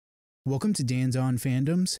Welcome to Dan's On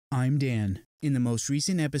Fandoms. I'm Dan. In the most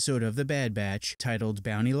recent episode of The Bad Batch, titled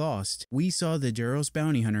Bounty Lost, we saw the Duros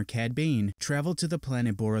Bounty Hunter Cad Bane travel to the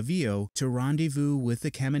planet Bora Vio to rendezvous with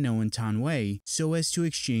the Kaminoan Taun We so as to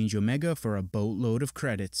exchange Omega for a boatload of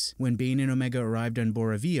credits. When Bane and Omega arrived on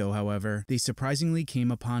Bora Vio, however, they surprisingly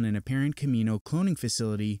came upon an apparent Kamino cloning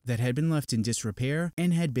facility that had been left in disrepair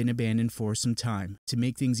and had been abandoned for some time. To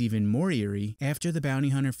make things even more eerie, after the bounty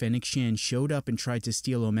hunter Fennec Shand showed up and tried to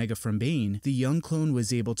steal Omega from Bane, the young clone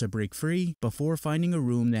was able to break free before finding a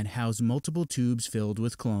room that housed multiple tubes filled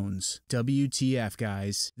with clones. WTF,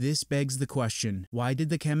 guys. This begs the question, why did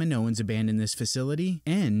the Kaminoans abandon this facility?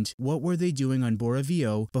 And what were they doing on Bora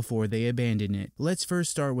Vio before they abandoned it? Let's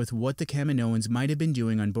first start with what the Kaminoans might have been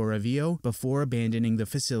doing on Bora Vio before abandoning the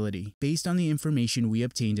facility. Based on the information we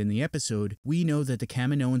obtained in the episode, we know that the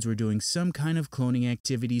Kaminoans were doing some kind of cloning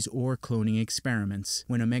activities or cloning experiments.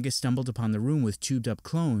 When Omega stumbled upon the room with tubed up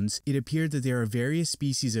clones, it appeared that there are various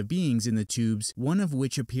species of beings in the tubes, one of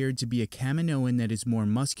which appeared to be a Kaminoan that is more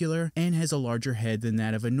muscular and has a larger head than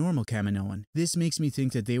that of a normal Kaminoan. This makes me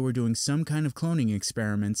think that they were doing some kind of cloning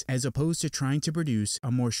experiments as opposed to trying to produce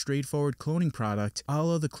a more straightforward cloning product a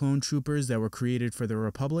la the clone troopers that were created for the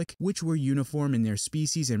Republic, which were uniform in their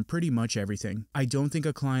species and pretty much everything. I don't think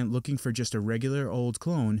a client looking for just a regular old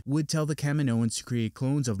clone would tell the Kaminoans to create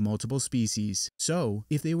clones of multiple species. So,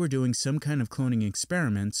 if they were doing some kind of cloning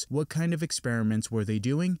experiments, what kind of experiments were they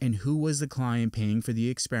doing and who was the client paying for the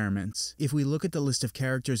experiments? If we look at the list of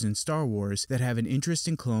characters in Star Wars that have an interest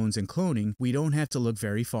in clones and cloning, we don't have to look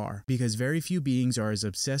very far, because very few beings are as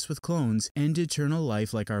obsessed with clones and eternal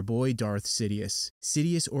life like our boy Darth Sidious.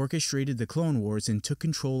 Sidious orchestrated the Clone Wars and took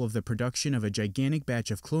control of the production of a gigantic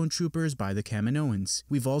batch of clone troopers by the Kaminoans.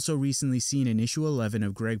 We've also recently seen in issue 11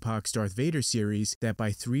 of Greg Pak's Darth Vader series that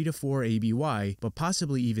by 3 to 4 ABY, but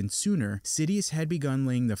possibly even sooner, Sidious had begun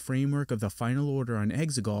laying the framework of the Final Order on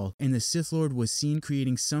Exegol, and the Sith Lord was seen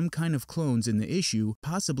creating some kind of clones in the issue,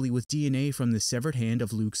 possibly with DNA from the severed hand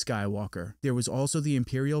of Luke Skywalker. There was also the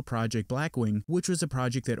Imperial Project Blackwing, which was a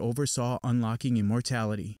project that oversaw unlocking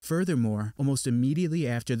immortality. Furthermore, almost immediately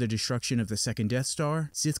after the destruction of the second Death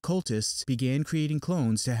Star, Sith cultists began creating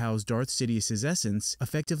clones to house Darth Sidious's essence,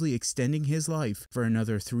 effectively extending his life for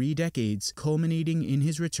another 3 decades, culminating in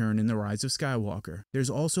his return in The Rise of Skywalker. There's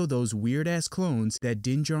also those weird-ass clones that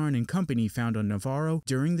Din Djarin and company found on Navarro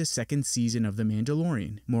during the second season of The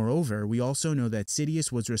Mandalorian. Moreover, we also know that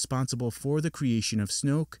Sidious was responsible for the creation of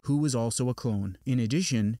Snoke, who was also a clone. In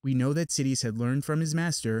addition, we know that Sidious had learned from his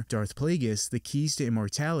master, Darth Plagueis, the keys to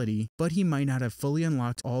immortality, but he might not have fully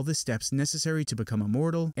unlocked all the steps necessary to become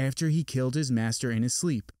immortal after he killed his master in his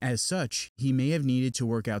sleep. As such, he may have needed to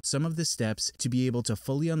work out some of the steps to be able to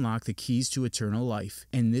fully unlock the keys to eternal life.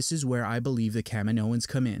 And this is where I believe the Kaminoans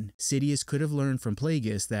come in. Sidious could have learned from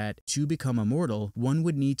Plagueis that, to become immortal, one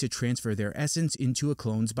would need to transfer their essence into a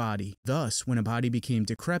clone's body. Thus, when a body became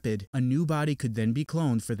decrepit, a new body could then be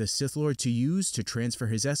cloned for the Sith Lord to use to transfer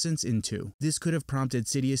his essence into. This could have prompted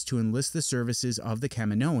Sidious to enlist the services of the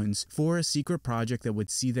Kaminoans for a secret project that would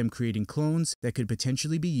see them creating clones that could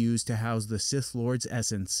potentially be used to house the Sith Lord's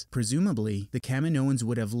essence. Presumably, the Kaminoans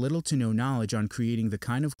would have little to no knowledge on creating the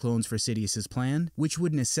kind of clones for Sidious's plan, which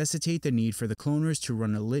would necessitate the need for the cloners to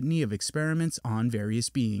run a litany of experiments on various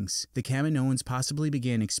beings. The Kaminoans possibly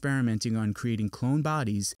began experimenting on creating clone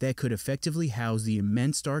bodies that could effectively house the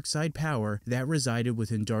immense dark side power that resided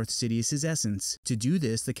within Darth Sidious's essence. To do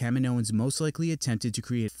this, the Kaminoans most likely attempted to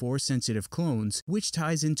create Force-sensitive clones, which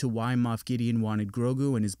ties into why Moff Gideon wanted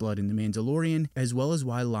Grogu and his blood in The Mandalorian, as well as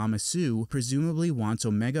why Lama Su presumably wants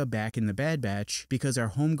Omega back in the Bad Batch, because our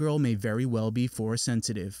homegirl may very well be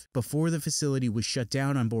Force-sensitive. Before the facility was shut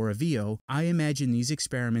down on Bora Vio, I imagine these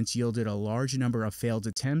experiments yielded a large number of failed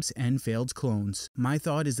attempts and failed clones. My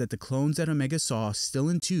thought is that the clones that Omega saw still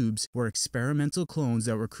in tubes were experimental clones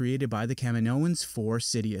that were created by the Kaminoans for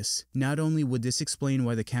Sidious. Not only would this explain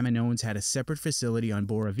why the Kaminoans had a separate facility on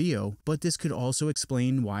Bora Vio, but this could also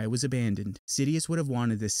explain why it was abandoned. Sidious would have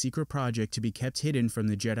wanted this secret project to be kept hidden from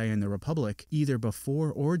the Jedi and the Republic, either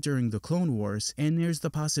before or during the Clone Wars, and there's the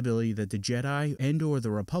possibility that the Jedi and or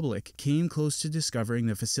the Republic came close to discovering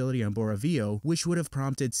the facility on Bora Vio, which would have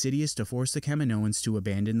prompted Sidious to force the Kaminoans to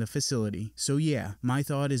abandon the facility. So yeah, my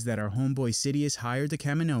thought is was that our homeboy Sidious hired the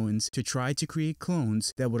Kaminoans to try to create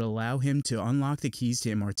clones that would allow him to unlock the keys to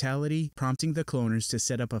immortality, prompting the cloners to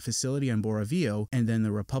set up a facility on Bora Vio, and then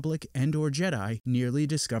the Republic and/or Jedi nearly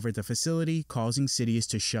discovered the facility, causing Sidious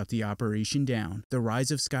to shut the operation down. The Rise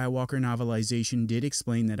of Skywalker novelization did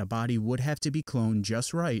explain that a body would have to be cloned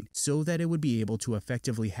just right so that it would be able to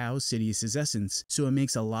effectively house Sidious's essence, so it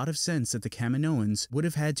makes a lot of sense that the Kaminoans would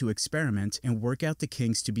have had to experiment and work out the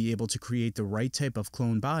kinks to be able to create the right type of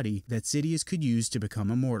clone body that Sidious could use to become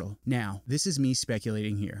immortal. Now, this is me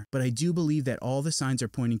speculating here, but I do believe that all the signs are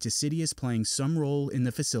pointing to Sidious playing some role in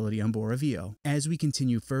the facility on Bora Vio. As we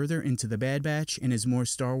continue further into the Bad Batch and as more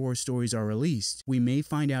Star Wars stories are released, we may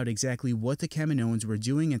find out exactly what the Kaminoans were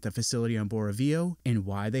doing at the facility on Bora Vio and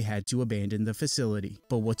why they had to abandon the facility.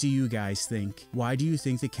 But what do you guys think? Why do you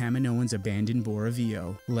think the Kaminoans abandoned Bora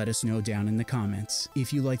Vio? Let us know down in the comments.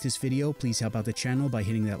 If you like this video, please help out the channel by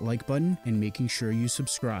hitting that like button and making sure you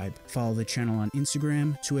subscribe. Follow the channel on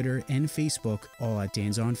Instagram, Twitter, and Facebook, all at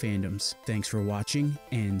Dan's On Fandoms. Thanks for watching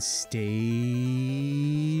and stay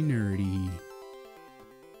nerdy.